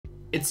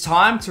It's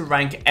time to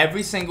rank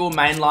every single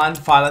mainline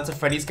Five Nights at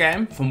Freddy's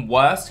game from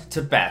worst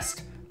to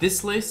best.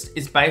 This list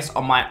is based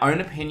on my own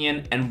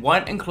opinion and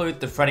won't include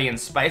the Freddy in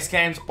Space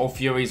games or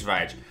Fury's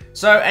Rage.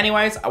 So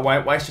anyways, I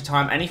won't waste your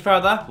time any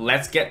further,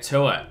 let's get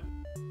to it.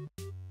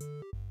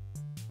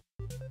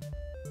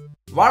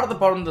 Right at the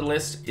bottom of the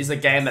list is a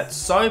game that's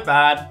so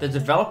bad, the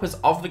developers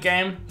of the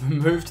game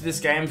removed this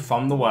game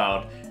from the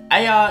world.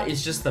 AR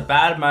is just the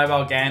bad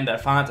mobile game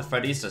that Five Nights at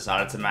Freddy's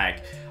decided to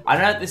make. I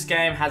know that this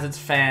game has its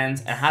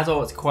fans and has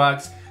all its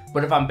quirks,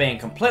 but if I'm being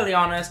completely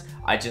honest,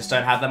 I just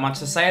don't have that much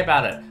to say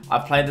about it.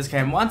 I've played this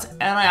game once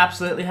and I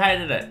absolutely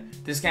hated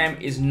it. This game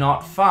is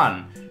not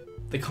fun.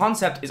 The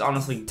concept is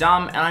honestly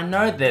dumb and I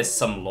know there's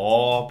some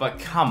lore, but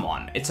come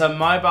on, it's a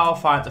mobile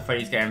Five Nights at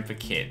Freddy's game for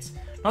kids.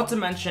 Not to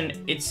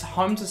mention, it's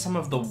home to some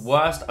of the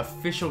worst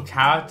official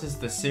characters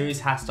the series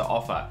has to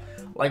offer.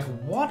 Like,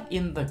 what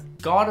in the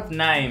god of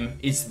name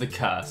is the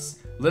curse?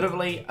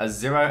 Literally a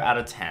 0 out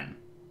of 10.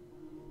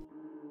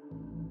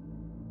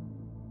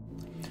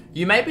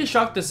 You may be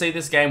shocked to see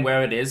this game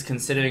where it is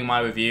considering my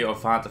review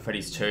of Five Nights at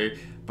Freddy's 2,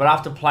 but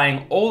after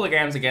playing all the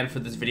games again for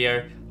this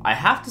video, I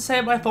have to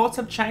say my thoughts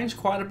have changed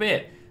quite a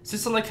bit.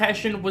 Sister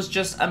Location was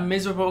just a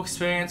miserable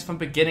experience from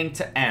beginning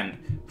to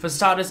end. For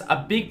starters,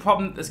 a big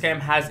problem that this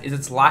game has is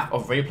its lack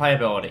of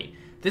replayability.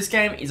 This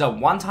game is a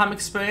one-time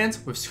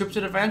experience with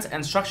scripted events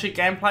and structured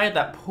gameplay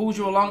that pulls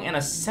you along in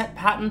a set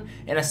pattern,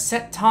 in a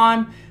set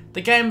time.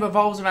 The game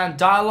revolves around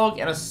dialogue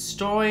and a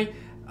story,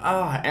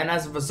 and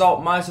as a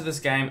result, most of this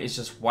game is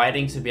just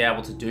waiting to be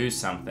able to do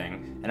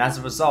something. And as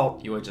a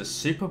result, you are just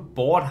super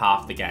bored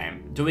half the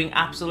game, doing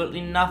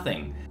absolutely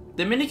nothing.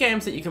 The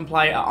minigames that you can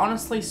play are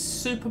honestly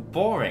super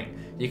boring.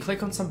 You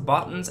click on some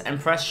buttons and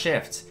press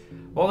shift.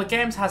 While the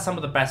game has some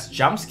of the best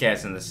jump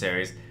scares in the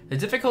series, the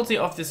difficulty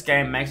of this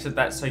game makes it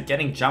that so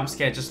getting jump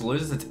scared just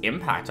loses its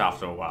impact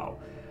after a while.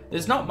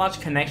 There's not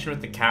much connection with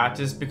the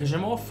characters because you're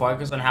more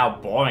focused on how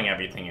boring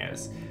everything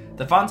is.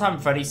 The Funtime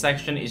Freddy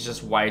section is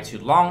just way too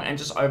long and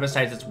just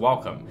overstays its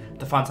welcome.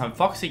 The Funtime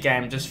Foxy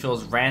game just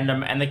feels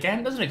random and the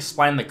game doesn't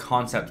explain the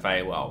concept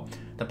very well.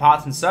 The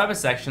parts and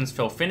service sections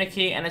feel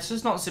finicky and it's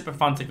just not super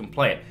fun to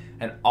complete.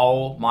 And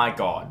oh my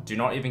god, do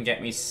not even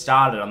get me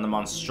started on the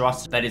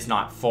monstrosity that is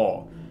Night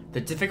 4.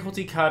 The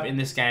difficulty curve in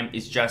this game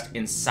is just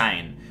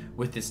insane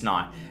with this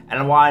night.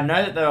 And while I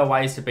know that there are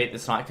ways to beat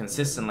this night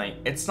consistently,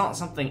 it's not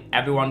something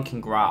everyone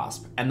can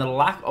grasp. And the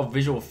lack of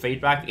visual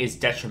feedback is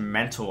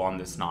detrimental on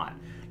this night.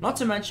 Not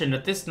to mention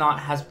that this night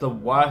has the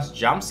worst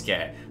jump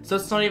scare, so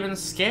it's not even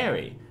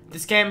scary.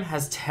 This game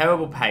has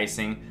terrible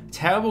pacing,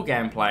 terrible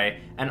gameplay,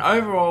 and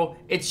overall,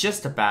 it's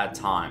just a bad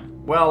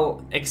time.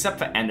 Well, except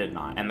for End at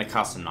Night and the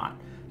Custom Night.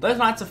 Those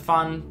nights are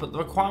fun, but the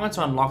requirement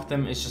to unlock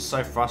them is just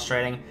so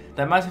frustrating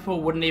that most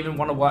people wouldn't even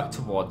want to work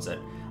towards it.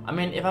 I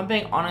mean, if I'm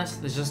being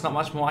honest, there's just not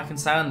much more I can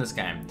say on this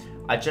game.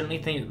 I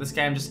genuinely think that this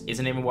game just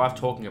isn't even worth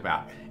talking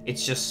about.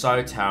 It's just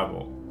so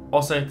terrible.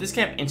 Also, this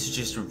game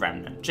introduced a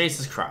Remnant.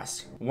 Jesus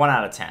Christ. 1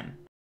 out of 10.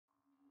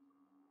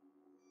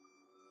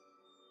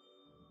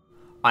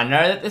 I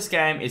know that this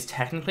game is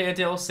technically a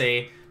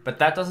DLC, but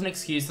that doesn't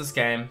excuse this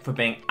game for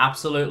being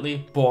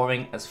absolutely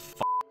boring as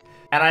f***.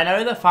 And I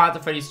know that Five Nights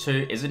at Freddy's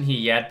 2 isn't here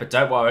yet, but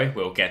don't worry,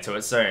 we'll get to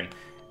it soon.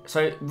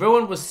 So,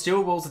 Ruin was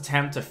Steel Wool's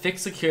attempt to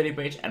fix Security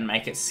Breach and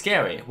make it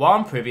scary, while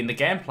improving the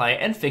gameplay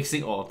and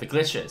fixing all of the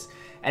glitches.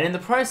 And in the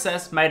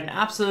process, made an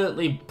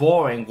absolutely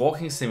boring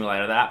walking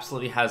simulator that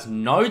absolutely has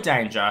no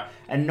danger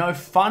and no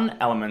fun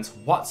elements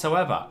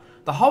whatsoever.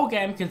 The whole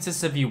game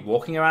consists of you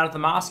walking around with the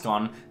mask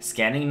on,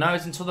 scanning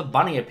nose until the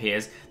bunny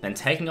appears, then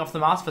taking off the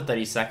mask for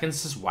 30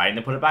 seconds, just waiting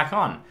to put it back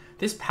on.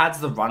 This pads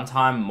the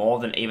runtime more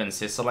than even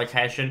Sister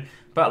Location,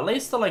 but at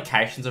least the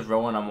locations of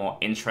Ruin are more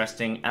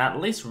interesting, and at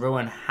least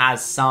Ruin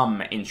has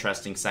some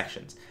interesting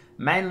sections,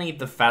 mainly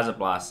the Phaser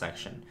Blast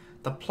section.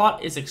 The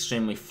plot is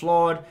extremely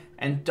flawed,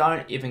 and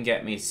don't even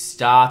get me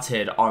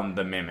started on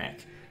the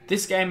Mimic.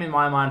 This game, in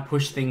my mind,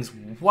 pushed things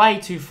way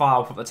too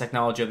far with what the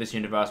technology of this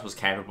universe was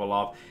capable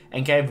of,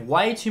 and gave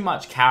way too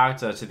much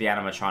character to the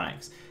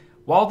animatronics.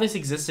 While this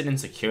existed in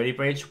Security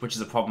Breach, which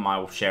is a problem I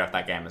will share with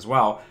that game as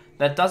well,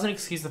 that doesn't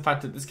excuse the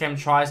fact that this game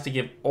tries to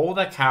give all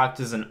their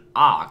characters an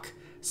arc,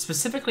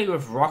 specifically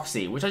with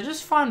Roxy, which I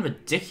just find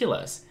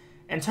ridiculous.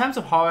 In terms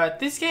of horror,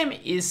 this game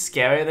is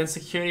scarier than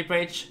Security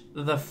Breach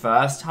the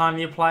first time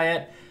you play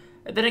it.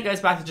 Then it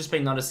goes back to just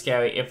being not as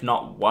scary, if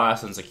not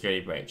worse, than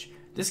Security Breach.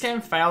 This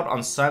game failed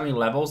on so many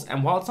levels,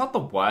 and while it's not the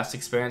worst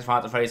experience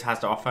Five Nights at Freddy's has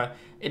to offer,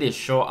 it is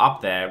sure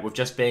up there with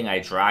just being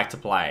a drag to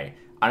play.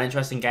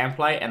 Uninteresting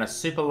gameplay and a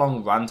super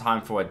long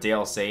runtime for a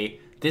DLC,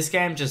 this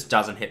game just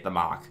doesn't hit the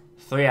mark.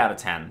 3 out of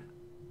 10.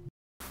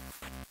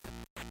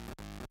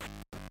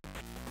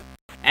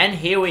 And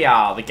here we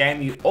are, the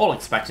game you all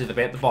expected to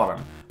be at the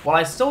bottom. While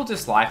I still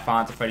dislike Five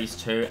Nights at Freddy's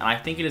 2, and I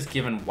think it is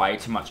given way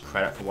too much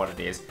credit for what it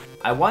is,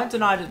 I won't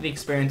deny that the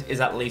experience is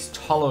at least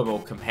tolerable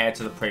compared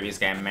to the previous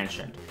game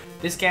mentioned.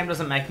 This game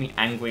doesn't make me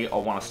angry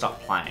or want to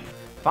stop playing.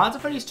 Five Nights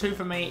at Freddy's 2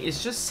 for me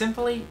is just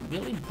simply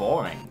really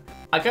boring.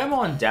 I go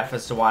more in depth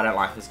as to why I don't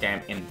like this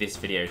game in this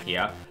video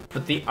here,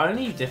 but the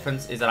only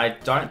difference is that I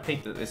don't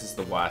think that this is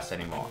the worst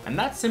anymore, and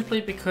that's simply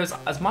because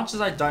as much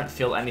as I don't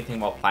feel anything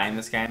while playing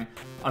this game,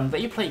 on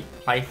replay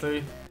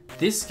playthrough,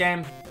 this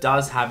game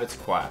does have its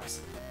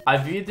quirks. I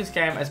viewed this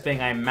game as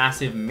being a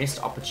massive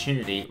missed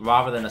opportunity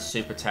rather than a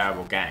super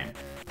terrible game.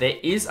 There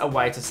is a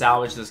way to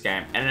salvage this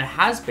game, and it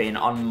has been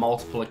on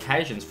multiple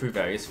occasions through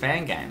various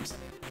fan games.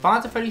 Five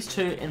Nights at Freddy's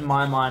 2, in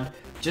my mind,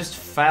 just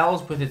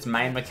fails with its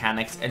main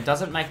mechanics and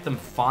doesn't make them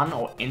fun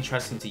or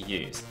interesting to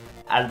use.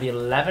 Out of the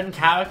 11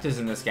 characters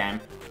in this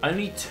game,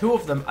 only 2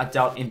 of them are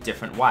dealt in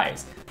different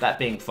ways, that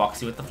being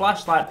Foxy with the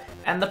flashlight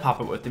and the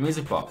puppet with the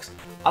music box.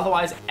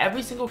 Otherwise,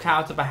 every single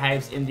character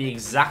behaves in the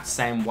exact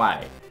same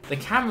way. The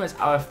cameras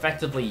are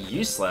effectively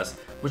useless,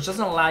 which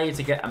doesn't allow you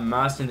to get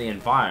immersed in the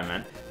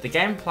environment. The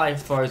gameplay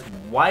throws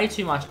way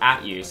too much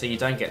at you so you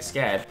don't get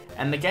scared,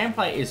 and the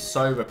gameplay is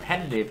so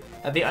repetitive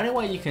that the only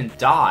way you can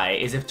die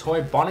is if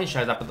Toy Bonnie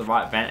shows up at the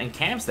right vent and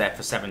camps there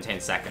for 17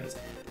 seconds.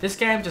 This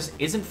game just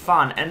isn't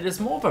fun, and it is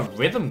more of a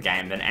rhythm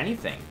game than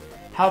anything.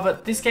 However,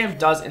 this game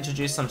does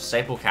introduce some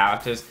staple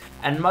characters,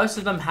 and most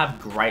of them have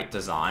great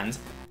designs,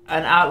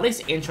 and are at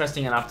least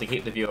interesting enough to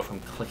keep the viewer from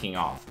clicking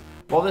off.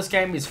 While this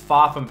game is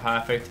far from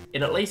perfect,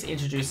 it at least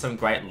introduced some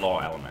great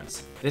lore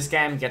elements. This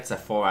game gets a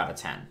 4 out of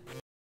 10.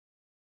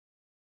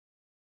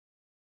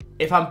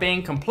 If I'm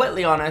being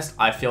completely honest,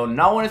 I feel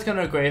no one is going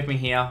to agree with me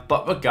here,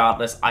 but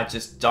regardless, I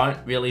just don't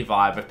really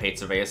vibe with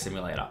Pizzeria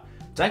Simulator.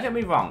 Don't get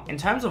me wrong, in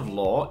terms of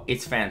lore,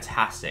 it's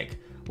fantastic.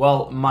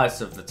 Well,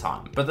 most of the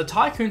time. But the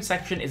Tycoon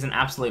section is an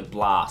absolute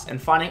blast,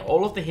 and finding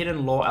all of the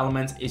hidden lore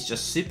elements is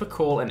just super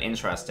cool and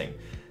interesting.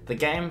 The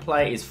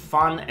gameplay is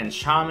fun and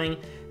charming,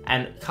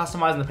 and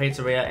customizing the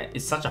pizzeria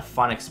is such a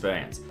fun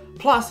experience.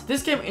 Plus,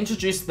 this game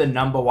introduced the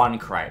 #1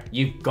 crate.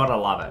 You've gotta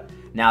love it.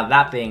 Now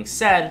that being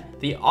said,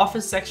 the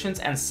office sections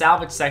and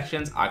salvage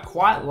sections are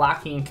quite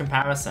lacking in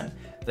comparison.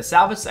 The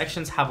salvage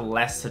sections have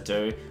less to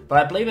do, but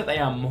I believe that they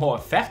are more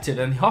effective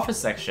than the office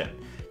section.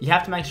 You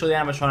have to make sure the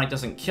animatronic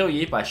doesn't kill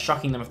you by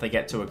shocking them if they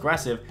get too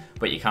aggressive,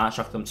 but you can't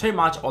shock them too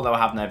much or they'll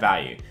have no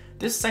value.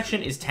 This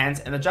section is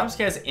tense, and the jump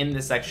scares in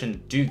this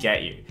section do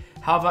get you.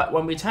 However,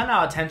 when we turn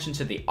our attention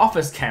to the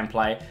office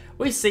gameplay,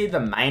 we see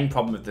the main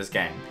problem with this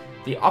game.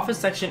 The office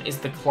section is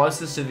the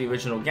closest to the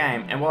original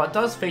game, and while it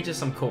does feature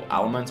some cool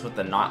elements with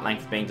the night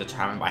length being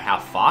determined by how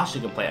fast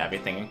you complete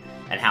everything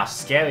and how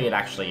scary it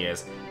actually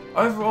is,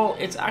 overall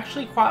it's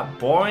actually quite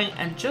boring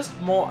and just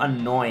more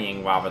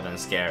annoying rather than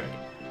scary.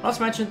 Not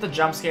to mention the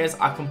jump scares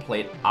are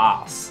complete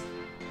arse.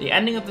 The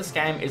ending of this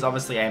game is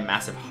obviously a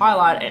massive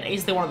highlight and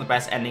easily one of the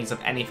best endings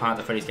of any Five Nights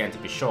at Freddy's game to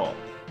be sure.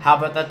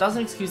 However, that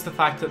doesn't excuse the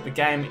fact that the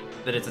game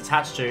that it's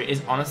attached to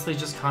is honestly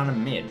just kinda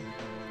mid.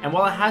 And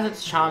while it has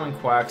its charm and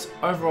quirks,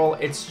 overall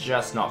it's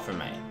just not for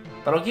me.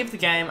 But I'll give the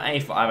game a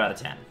 5 out of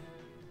 10.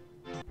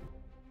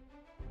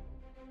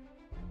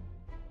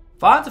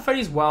 Five Nights at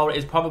Freddy's World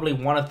is probably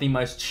one of the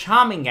most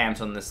charming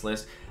games on this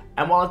list,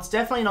 and while it's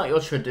definitely not your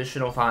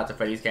traditional Five Nights at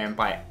Freddy's game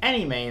by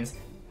any means,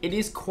 it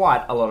is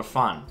quite a lot of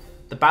fun.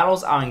 The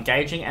battles are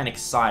engaging and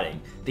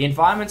exciting, the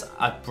environments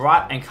are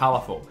bright and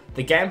colourful,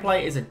 the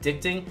gameplay is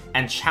addicting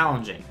and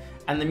challenging,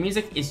 and the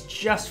music is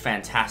just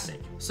fantastic.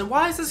 So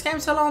why is this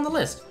game so low on the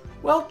list?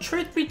 Well,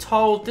 truth be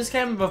told, this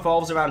game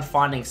revolves around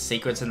finding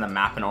secrets in the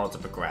map in order to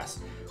progress.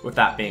 With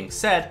that being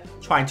said,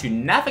 trying to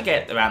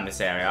navigate around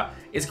this area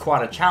is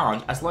quite a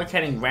challenge, as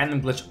locating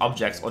random glitch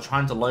objects or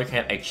trying to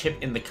locate a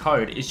chip in the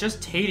code is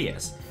just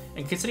tedious.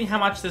 And considering how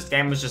much this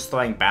game is just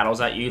throwing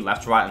battles at you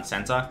left, right and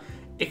center,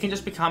 it can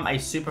just become a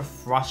super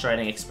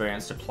frustrating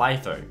experience to play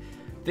through.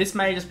 This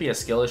may just be a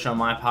skill issue on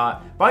my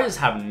part, but I just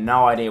have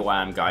no idea where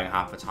I'm going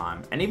half the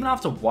time, and even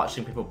after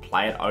watching people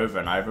play it over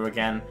and over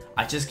again,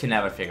 I just can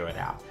never figure it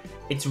out.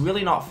 It's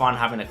really not fun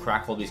having to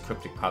crack all these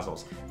cryptic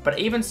puzzles, but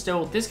even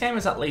still, this game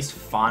is at least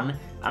fun,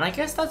 and I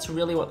guess that's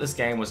really what this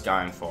game was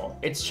going for,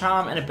 its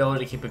charm and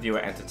ability to keep a viewer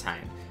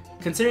entertained.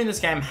 Considering this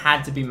game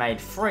had to be made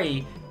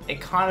free,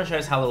 it kinda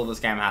shows how little this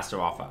game has to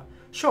offer.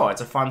 Sure,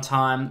 it's a fun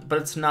time, but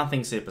it's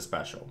nothing super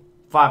special.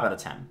 5 out of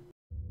 10.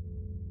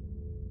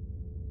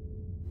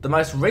 The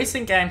most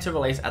recent game to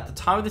release at the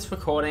time of this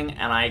recording,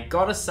 and I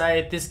gotta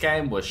say, this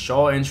game was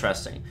sure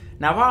interesting.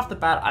 Now right off the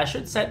bat, I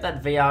should say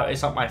that VR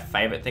is not my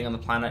favourite thing on the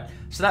planet,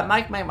 so that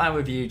might make my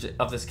review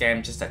of this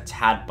game just a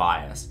tad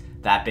biased.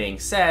 That being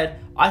said,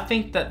 I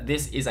think that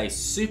this is a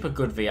super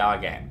good VR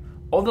game.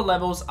 All the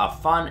levels are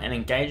fun and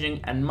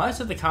engaging, and most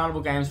of the carnival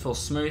games feel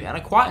smooth and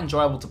are quite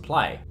enjoyable to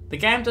play. The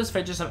game does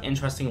feature some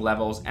interesting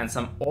levels and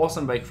some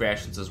awesome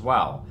recreations as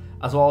well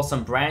as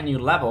some brand new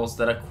levels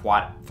that are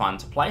quite fun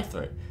to play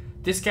through.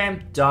 This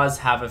game does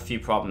have a few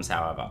problems,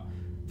 however.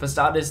 For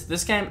starters,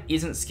 this game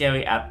isn't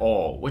scary at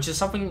all, which is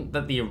something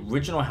that the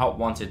original Help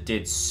Wanted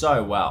did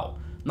so well.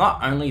 Not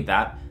only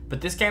that,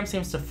 but this game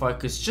seems to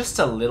focus just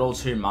a little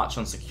too much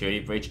on Security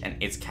Breach and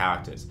its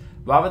characters,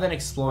 rather than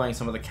exploring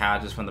some of the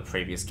characters from the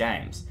previous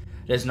games.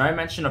 There's no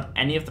mention of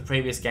any of the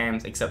previous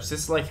games except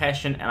Sister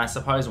Location and I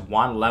suppose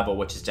one level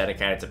which is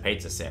dedicated to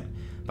Pizza Sim,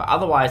 but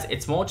otherwise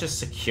it's more just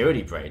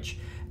Security Breach.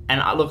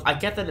 And look, I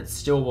get that it's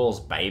Stillwell's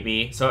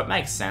baby, so it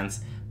makes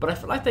sense, but I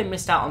feel like they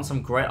missed out on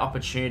some great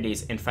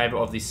opportunities in favour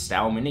of these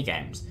stale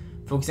minigames.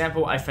 For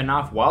example, a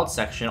FNAF World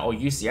section or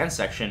UCN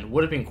section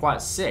would have been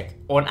quite sick,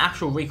 or an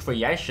actual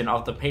recreation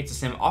of the Pizza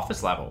Sim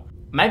office level.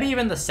 Maybe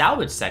even the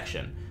salvage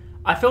section.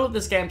 I feel that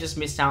this game just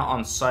missed out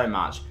on so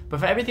much,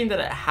 but for everything that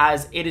it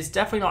has, it is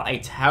definitely not a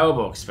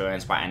terrible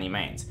experience by any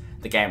means.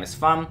 The game is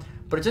fun,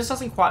 but it just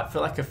doesn't quite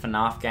feel like a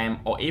FNAF game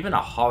or even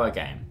a horror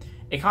game.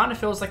 It kind of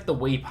feels like the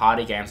Wii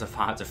party games of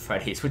Five Nights at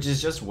Freddy's, which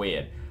is just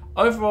weird.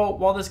 Overall,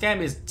 while this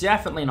game is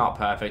definitely not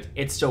perfect,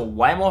 it's still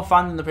way more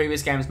fun than the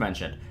previous games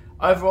mentioned.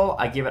 Overall,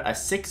 I give it a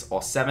 6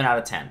 or 7 out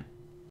of 10.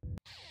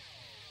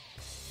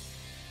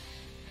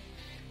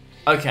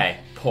 Okay,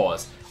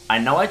 pause. I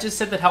know I just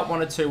said that Help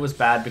Wanted 2 was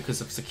bad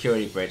because of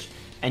security breach,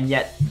 and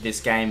yet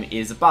this game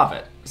is above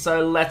it.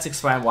 So let's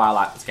explain why I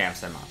like this game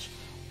so much.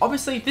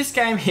 Obviously, this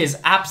game is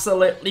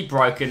absolutely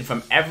broken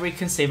from every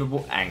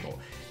conceivable angle.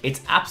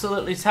 It's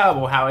absolutely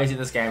terrible how easy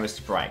this game is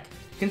to break.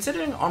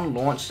 Considering on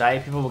launch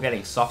day people were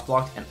getting soft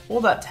locked and all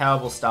that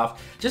terrible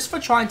stuff just for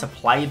trying to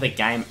play the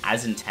game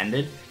as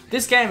intended,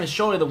 this game is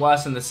surely the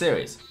worst in the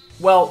series.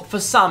 Well, for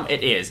some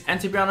it is,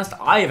 and to be honest,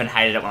 I even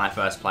hated it when I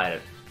first played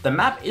it. The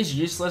map is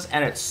useless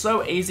and it's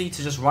so easy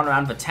to just run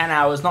around for 10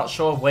 hours not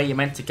sure where you're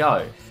meant to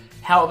go.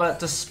 However,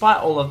 despite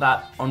all of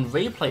that, on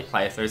replay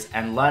playthroughs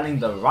and learning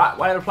the right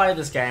way to play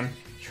this game,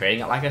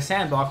 treating it like a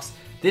sandbox,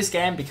 this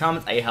game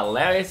becomes a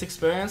hilarious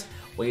experience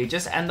where you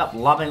just end up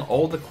loving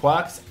all the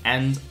quirks.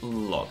 And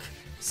look,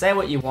 say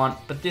what you want,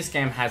 but this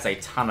game has a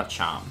ton of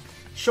charm.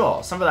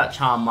 Sure, some of that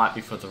charm might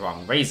be for the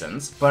wrong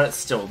reasons, but it's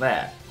still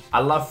there. I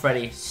love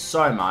Freddy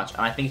so much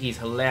and I think he's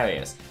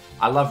hilarious.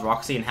 I love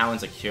Roxy and how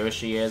insecure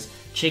she is,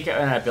 Chica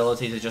and her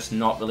ability to just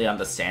not really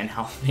understand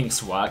how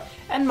things work,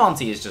 and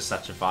Monty is just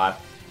such a vibe.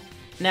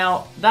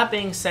 Now, that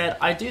being said,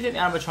 I do think the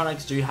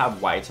animatronics do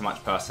have way too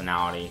much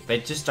personality. They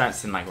just don't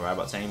seem like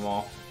robots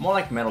anymore, more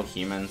like metal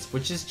humans,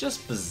 which is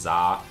just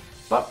bizarre.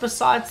 But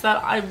besides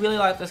that, I really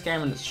like this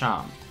game and its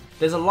charm.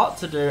 There's a lot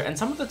to do, and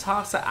some of the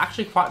tasks are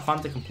actually quite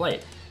fun to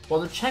complete.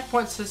 While the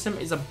checkpoint system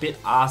is a bit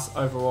arse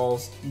overall,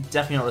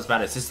 definitely not as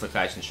bad as this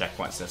location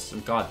checkpoint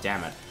system, god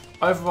damn it.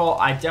 Overall,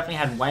 I definitely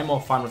had way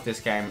more fun with this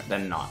game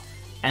than not.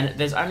 And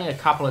there's only a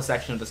couple of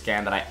sections of this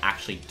game that I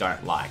actually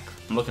don't like.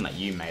 I'm looking at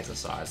you, Mazer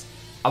Size.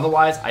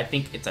 Otherwise, I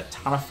think it's a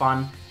ton of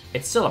fun.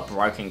 It's still a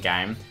broken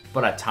game,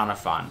 but a ton of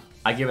fun.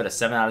 I give it a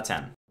 7 out of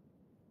 10.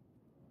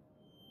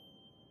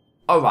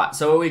 Alright,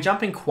 so we're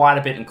jumping quite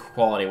a bit in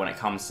quality when it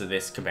comes to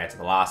this compared to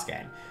the last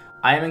game.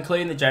 I am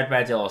including the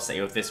Dreadbear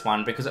DLC with this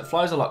one because it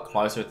flows a lot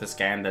closer with this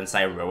game than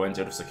say Ruin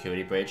due to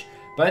Security Breach.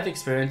 Both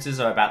experiences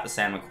are about the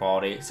same in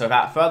quality, so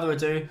without further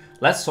ado,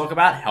 let's talk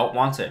about Help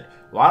Wanted.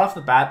 Right off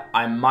the bat,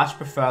 I much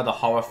prefer the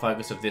horror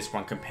focus of this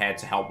one compared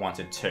to Help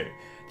Wanted 2.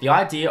 The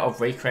idea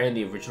of recreating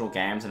the original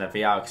games in a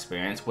VR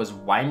experience was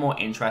way more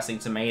interesting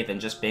to me than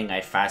just being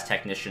a fast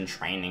technician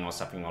training or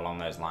something along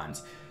those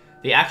lines.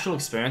 The actual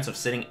experience of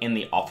sitting in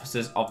the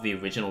offices of the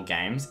original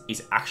games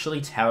is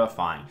actually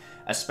terrifying,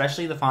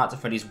 especially the Five Nights at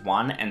Freddy's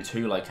 1 and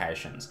 2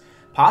 locations.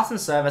 Parts and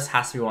service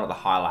has to be one of the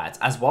highlights,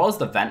 as well as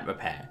the vent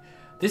repair.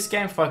 This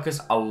game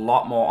focused a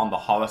lot more on the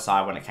horror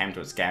side when it came to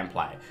its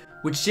gameplay,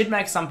 which did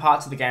make some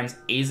parts of the games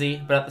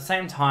easy, but at the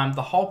same time,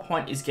 the whole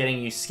point is getting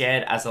you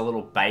scared as a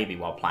little baby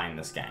while playing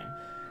this game.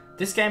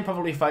 This game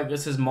probably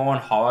focuses more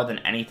on horror than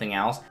anything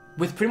else,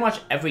 with pretty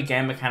much every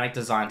game mechanic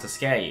designed to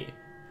scare you.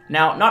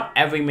 Now, not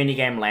every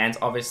minigame lands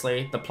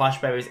obviously, the plush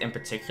babies in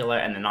particular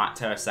and the night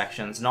terror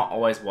sections not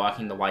always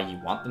working the way you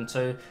want them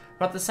to,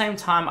 but at the same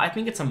time I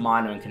think it's a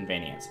minor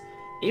inconvenience.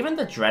 Even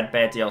the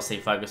Dreadbear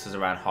DLC focuses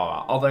around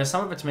horror, although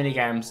some of its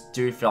minigames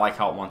do feel like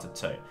Help Wanted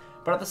 2,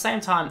 but at the same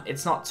time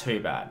it's not too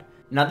bad.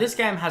 Now this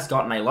game has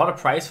gotten a lot of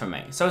praise from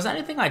me, so is there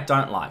anything I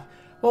don't like?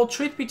 Well,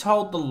 truth be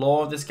told, the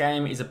lore of this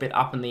game is a bit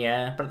up in the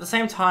air, but at the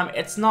same time,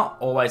 it's not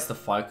always the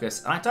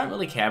focus, and I don't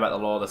really care about the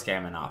lore of this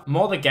game enough,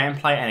 more the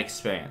gameplay and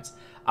experience.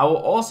 I will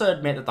also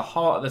admit that the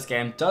horror of this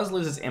game does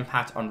lose its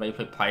impact on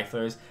replay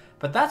playthroughs,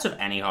 but that's with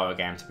any horror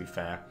game to be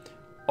fair.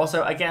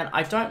 Also, again,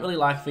 I don't really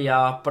like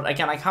VR, but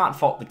again, I can't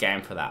fault the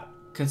game for that,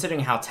 considering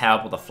how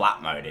terrible the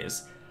flat mode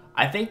is.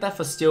 I think that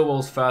for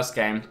Stillwell's first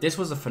game, this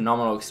was a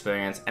phenomenal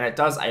experience, and it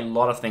does a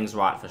lot of things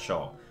right for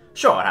sure.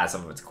 Sure, it has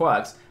some of its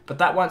quirks, but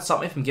that won't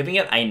stop me from giving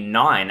it a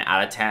 9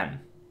 out of 10.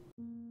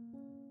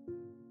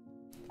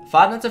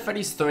 Five Nights at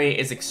Freddy's 3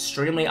 is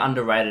extremely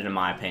underrated in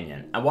my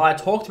opinion, and while I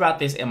talked about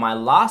this in my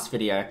last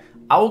video,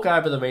 I will go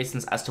over the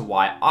reasons as to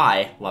why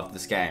I love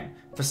this game.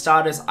 For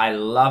starters, I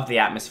love the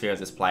atmosphere of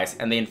this place,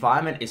 and the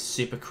environment is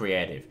super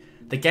creative.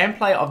 The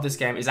gameplay of this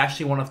game is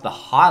actually one of the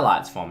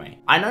highlights for me.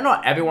 I know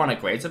not everyone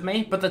agrees with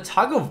me, but the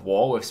tug of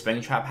war with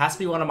Springtrap has to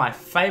be one of my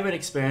favourite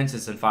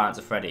experiences in Five Nights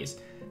at Freddy's.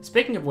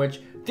 Speaking of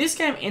which, this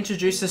game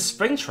introduces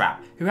Springtrap,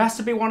 who has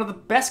to be one of the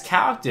best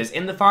characters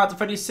in the Five Nights at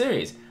Freddy's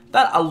series.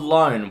 That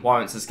alone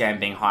warrants this game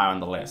being higher on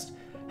the list.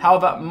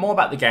 However, more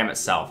about the game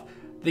itself.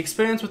 The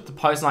experience with the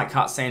post-night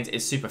cutscenes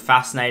is super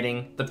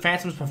fascinating, the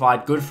phantoms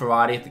provide good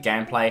variety of the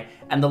gameplay,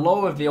 and the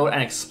lore revealed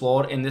and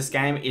explored in this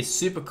game is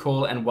super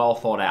cool and well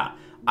thought out.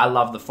 I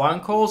love the phone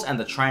calls and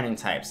the training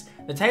tapes.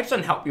 The tapes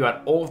don't help you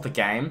at all with the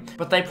game,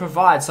 but they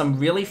provide some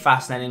really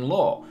fascinating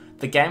lore.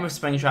 The game of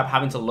Springtrap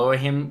having to lure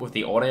him with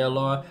the audio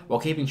lure while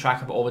keeping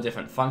track of all the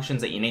different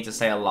functions that you need to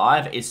stay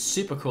alive is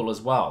super cool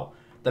as well.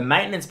 The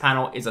maintenance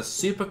panel is a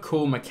super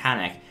cool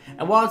mechanic,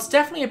 and while it's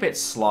definitely a bit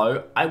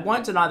slow, I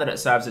won't deny that it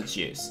serves its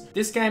use.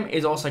 This game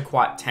is also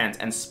quite tense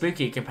and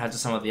spooky compared to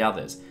some of the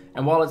others,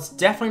 and while it's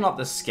definitely not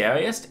the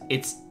scariest,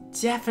 it's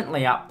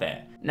definitely up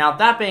there. Now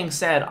that being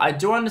said, I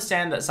do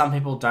understand that some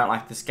people don't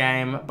like this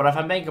game, but if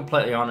I'm being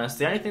completely honest,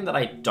 the only thing that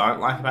I don't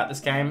like about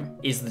this game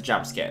is the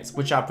jump scares,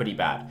 which are pretty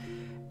bad.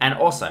 And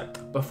also,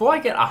 before I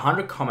get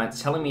 100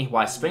 comments telling me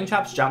why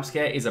Springtrap's jump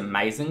scare is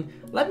amazing,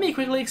 let me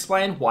quickly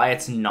explain why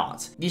it's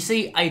not. You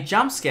see, a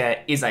jump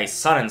scare is a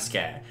sudden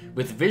scare,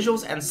 with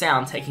visuals and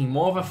sound taking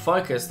more of a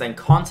focus than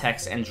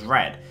context and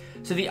dread.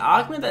 So the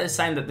argument that is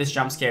saying that this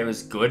jump scare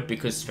is good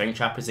because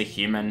Springtrap is a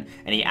human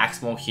and he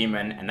acts more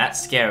human and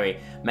that's scary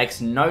makes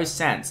no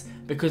sense,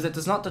 because it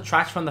does not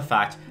detract from the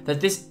fact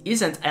that this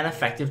isn't an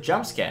effective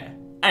jump scare.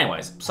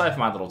 Anyways, sorry for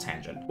my little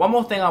tangent. One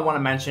more thing I want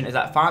to mention is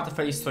that Five Nights at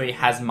Freddy's 3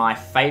 has my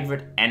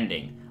favourite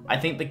ending. I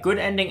think the good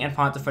ending in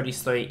Five Nights at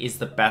Freddy's 3 is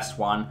the best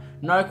one,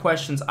 no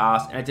questions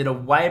asked, and it did a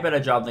way better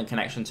job than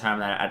Connection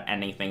Terminator at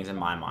ending things in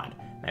my mind.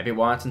 Maybe it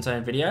warrants its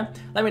own video?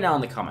 Let me know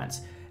in the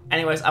comments.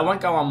 Anyways, I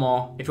won't go on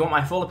more. If you want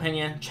my full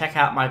opinion, check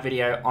out my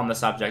video on the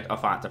subject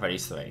of Five Nights at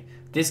Freddy's 3.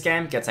 This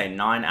game gets a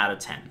 9 out of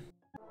 10.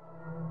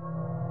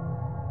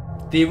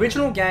 The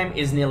original game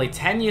is nearly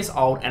 10 years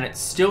old and it's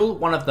still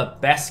one of the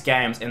best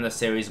games in the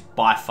series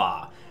by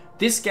far.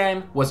 This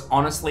game was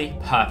honestly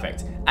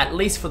perfect, at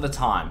least for the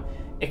time.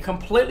 It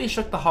completely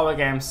shook the horror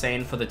game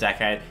scene for the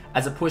decade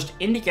as it pushed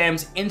indie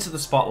games into the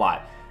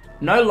spotlight.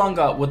 No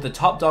longer would the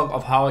top dog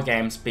of horror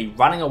games be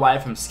running away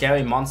from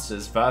scary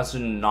monsters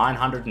version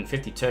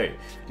 952.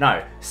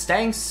 No,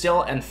 staying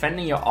still and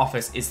fending your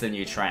office is the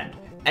new trend.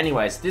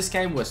 Anyways, this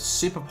game was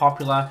super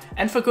popular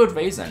and for good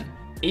reason.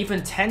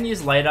 Even 10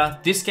 years later,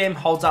 this game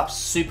holds up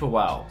super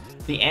well.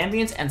 The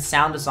ambience and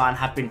sound design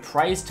have been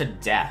praised to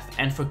death,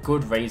 and for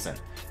good reason.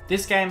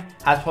 This game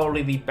has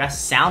probably the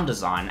best sound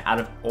design out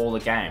of all the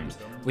games,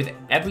 with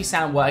every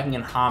sound working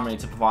in harmony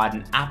to provide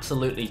an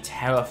absolutely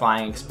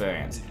terrifying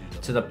experience,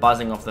 to the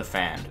buzzing of the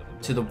fan,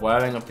 to the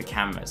whirring of the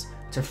cameras,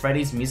 to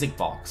Freddy's music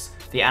box,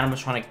 the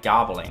animatronic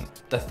garbling,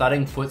 the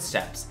thudding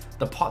footsteps,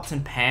 the pots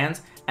and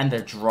pans, and the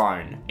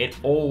drone. It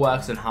all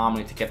works in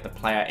harmony to get the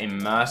player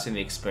immersed in the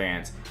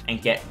experience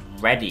and get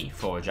ready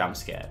for a jump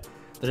scare.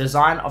 The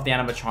design of the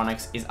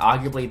animatronics is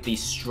arguably the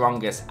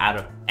strongest out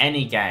of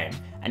any game,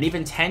 and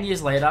even 10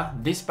 years later,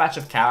 this batch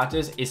of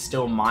characters is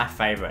still my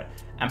favourite,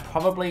 and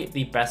probably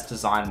the best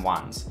designed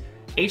ones.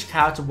 Each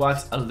character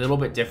works a little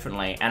bit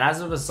differently, and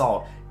as a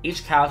result,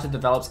 each character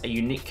develops a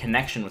unique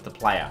connection with the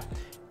player.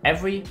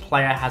 Every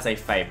player has a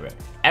favourite.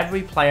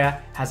 Every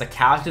player has a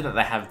character that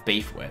they have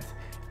beef with.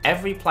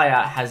 Every player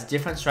has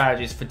different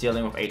strategies for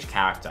dealing with each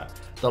character.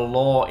 The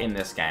lore in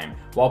this game,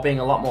 while being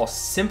a lot more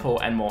simple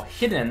and more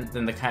hidden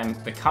than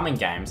the coming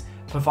games,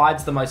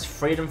 provides the most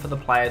freedom for the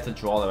player to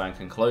draw their own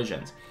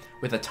conclusions,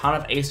 with a ton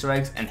of Easter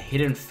eggs and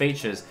hidden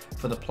features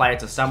for the player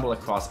to stumble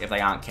across if they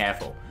aren't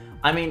careful.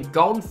 I mean,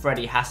 Golden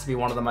Freddy has to be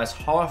one of the most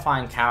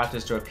horrifying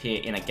characters to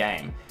appear in a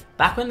game.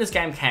 Back when this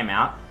game came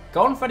out,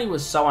 Golden Freddy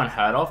was so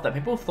unheard of that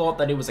people thought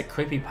that he was a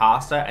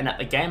creepypasta and that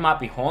the game might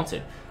be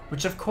haunted,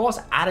 which of course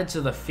added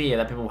to the fear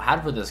that people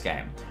had with this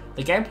game.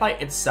 The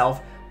gameplay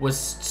itself was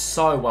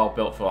so well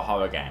built for a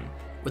horror game,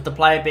 with the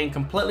player being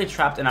completely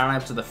trapped and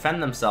unable to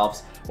defend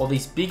themselves while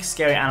these big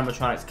scary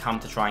animatronics come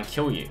to try and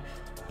kill you.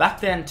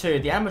 Back then too,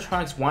 the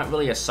animatronics weren't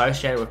really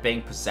associated with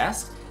being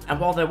possessed, and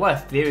while there were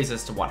theories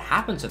as to what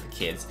happened to the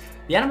kids,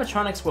 the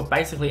animatronics were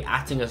basically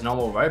acting as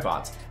normal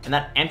robots, and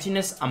that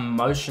emptiness,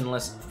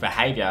 emotionless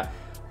behaviour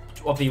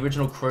of the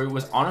original crew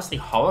was honestly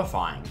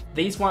horrifying.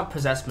 These weren't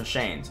possessed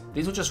machines,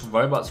 these were just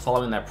robots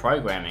following their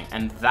programming,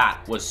 and that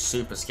was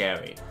super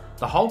scary.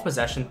 The whole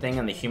possession thing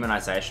and the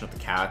humanization of the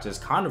characters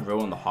kind of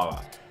ruined the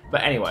horror.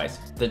 But anyways,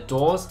 the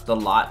doors, the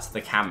lights,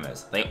 the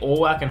cameras, they all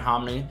work in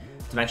harmony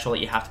to make sure that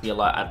you have to be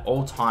alert at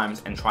all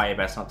times and try your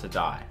best not to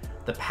die.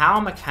 The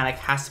power mechanic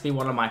has to be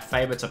one of my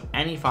favorites of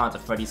any Five Nights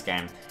at Freddy's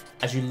game,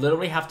 as you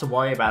literally have to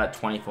worry about it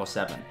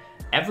 24/7.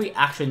 Every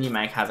action you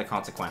make has a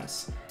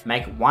consequence.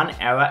 Make one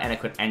error and it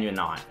could end your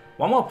night.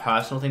 One more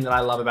personal thing that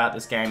I love about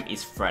this game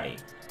is Freddy.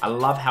 I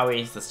love how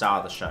he's the star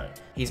of the show.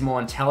 He's more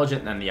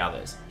intelligent than the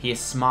others. He is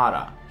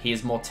smarter. He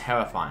is more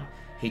terrifying.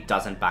 He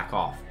doesn't back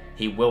off.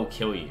 He will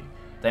kill you.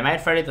 They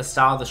made Freddy the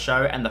star of the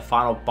show and the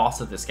final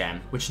boss of this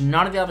game, which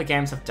none of the other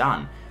games have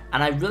done.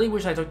 And I really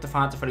wish they took the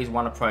Five Nights at Freddy's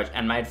 1 approach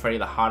and made Freddy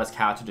the hardest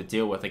character to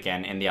deal with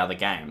again in the other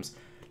games.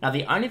 Now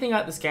the only thing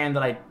about this game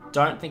that I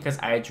don't think has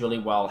aged really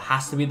well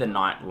has to be the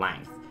night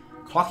length.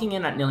 Clocking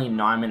in at nearly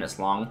 9 minutes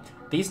long,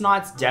 these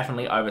nights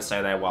definitely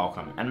overstay their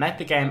welcome and make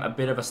the game a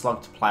bit of a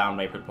slog to play on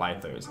repeat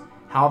playthroughs.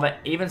 However,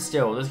 even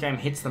still, this game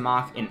hits the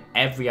mark in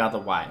every other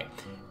way,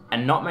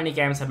 and not many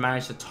games have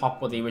managed to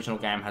top what the original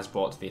game has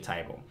brought to the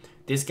table.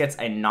 This gets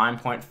a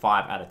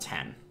 9.5 out of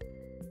 10.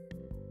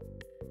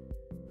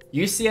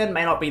 UCN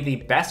may not be the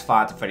best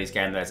Five Nights at Freddy's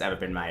game that has ever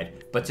been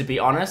made, but to be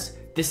honest,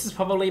 this is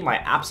probably my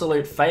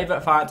absolute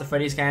favourite Five Nights at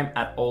Freddy's game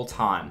at all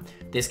time.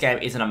 This game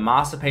isn't a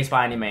masterpiece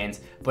by any means,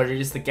 but it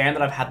is the game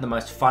that I've had the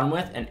most fun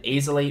with and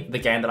easily the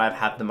game that I've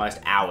had the most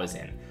hours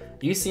in.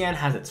 UCN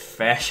has its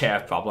fair share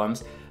of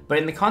problems, but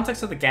in the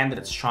context of the game that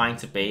it's trying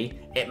to be,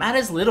 it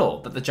matters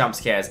little that the jump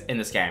scares in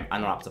this game are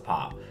not up to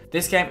par.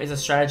 This game is a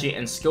strategy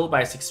and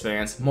skill-based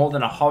experience more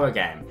than a horror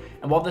game,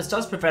 and while this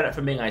does prevent it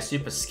from being a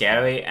super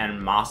scary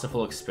and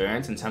masterful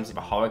experience in terms of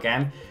a horror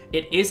game,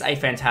 it is a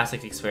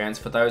fantastic experience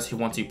for those who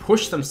want to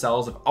push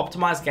themselves with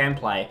optimized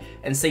gameplay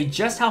and see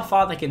just how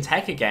far they can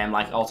take a game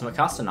like Ultimate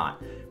Custom Night.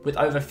 With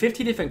over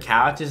 50 different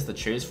characters to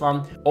choose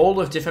from, all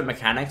with different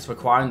mechanics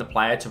requiring the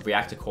player to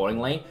react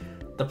accordingly,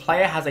 the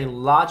player has a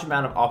large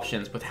amount of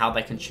options with how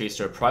they can choose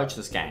to approach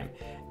this game.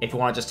 If you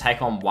want to just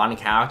take on one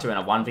character in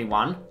a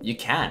 1v1, you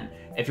can.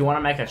 If you want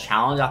to make a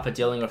challenge after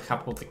dealing with a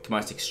couple of the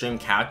most extreme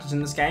characters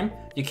in this game,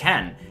 you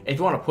can. If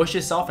you want to push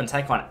yourself and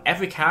take on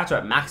every character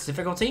at max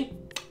difficulty,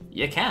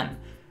 you can.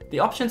 The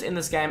options in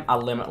this game are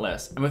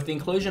limitless, and with the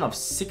inclusion of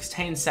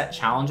 16 set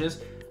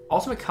challenges,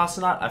 Ultimate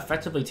Custom Night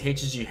effectively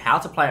teaches you how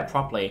to play it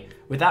properly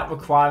without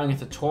requiring a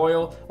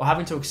tutorial or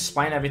having to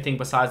explain everything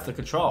besides the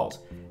controls.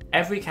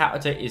 Every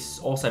character is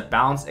also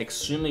balanced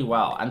extremely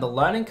well, and the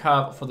learning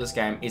curve for this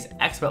game is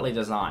expertly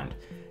designed.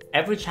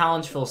 Every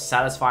challenge feels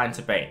satisfying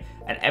to beat,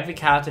 and every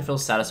character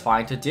feels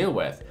satisfying to deal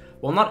with.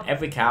 While not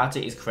every character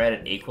is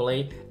created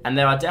equally, and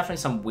there are definitely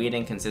some weird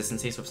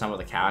inconsistencies with some of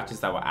the characters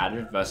that were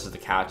added versus the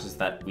characters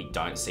that we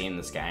don't see in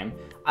this game,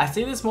 I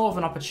see this more of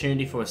an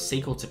opportunity for a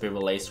sequel to be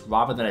released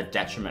rather than a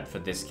detriment for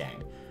this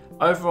game.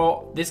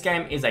 Overall, this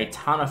game is a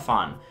ton of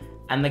fun,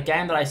 and the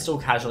game that I still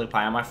casually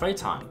play on my free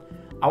time.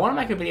 I want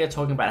to make a video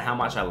talking about how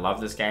much I love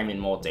this game in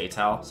more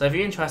detail, so if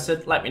you're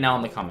interested, let me know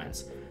in the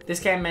comments. This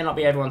game may not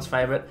be everyone's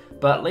favourite,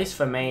 but at least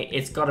for me,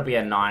 it's got to be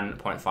a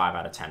 9.5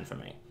 out of 10 for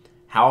me.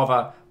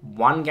 However,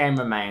 one game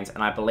remains,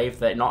 and I believe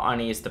that not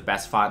only is the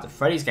best Five Nights at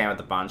Freddy's game of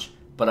the bunch,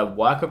 but a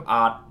work of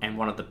art and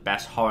one of the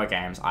best horror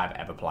games I've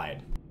ever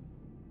played.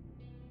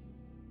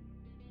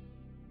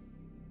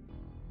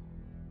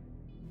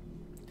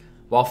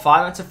 While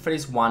Five Nights at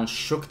Freddy's 1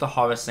 shook the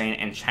horror scene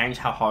and changed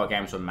how horror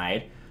games were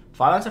made,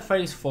 Five Nights at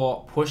Freddy's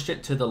 4 pushed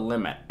it to the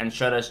limit and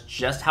showed us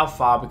just how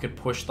far we could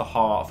push the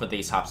horror for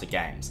these types of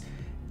games.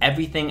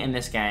 Everything in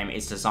this game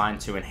is designed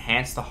to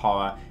enhance the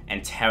horror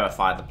and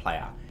terrify the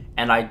player.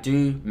 And I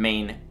do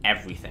mean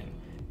everything.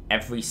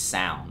 Every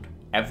sound,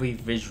 every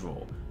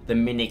visual, the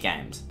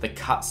minigames, the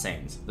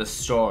cutscenes, the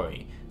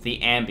story, the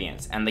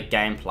ambience, and the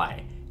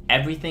gameplay.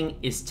 Everything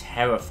is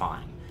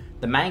terrifying.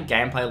 The main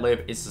gameplay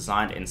loop is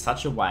designed in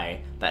such a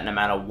way that no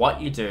matter what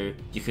you do,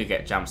 you could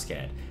get jump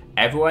scared.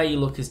 Everywhere you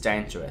look is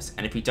dangerous,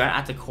 and if you don't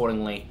act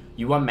accordingly,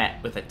 you are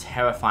met with a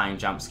terrifying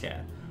jump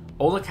scare.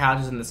 All the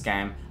characters in this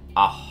game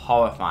are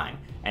horrifying,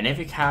 and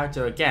every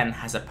character again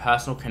has a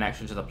personal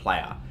connection to the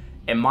player.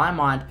 In my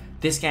mind,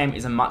 this game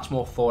is a much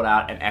more thought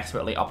out and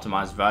expertly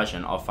optimized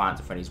version of Five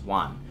Nights at Freddy's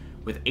 1,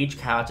 with each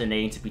character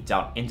needing to be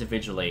dealt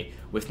individually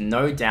with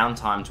no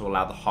downtime to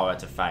allow the horror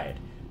to fade.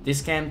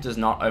 This game does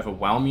not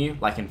overwhelm you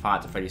like in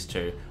Five Nights at Freddy's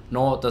 2,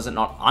 nor does it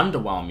not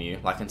underwhelm you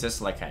like in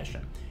Sister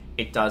Location.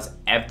 It does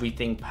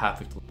everything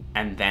perfectly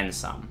and then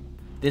some.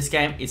 This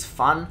game is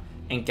fun,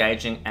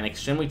 engaging, and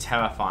extremely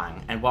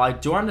terrifying, and while I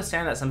do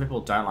understand that some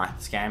people don't like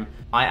this game,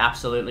 I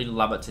absolutely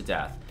love it to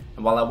death.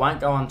 And while I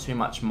won't go on too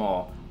much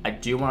more, I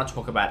do want to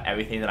talk about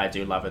everything that I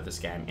do love with this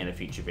game in a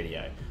future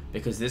video,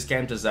 because this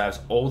game deserves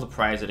all the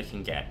praise that it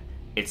can get.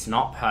 It's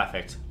not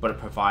perfect, but it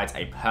provides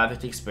a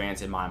perfect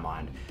experience in my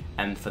mind,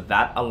 and for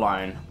that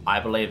alone, I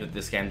believe that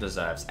this game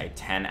deserves a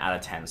 10 out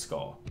of 10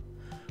 score.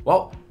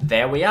 Well,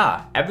 there we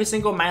are. Every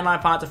single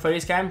mainline Five Nights at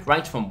Freddy's game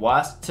ranked from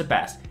worst to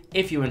best.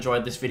 If you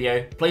enjoyed this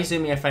video, please do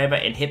me a favor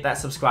and hit that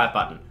subscribe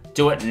button.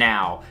 Do it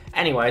now.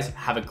 Anyways,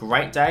 have a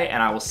great day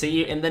and I will see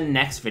you in the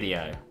next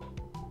video.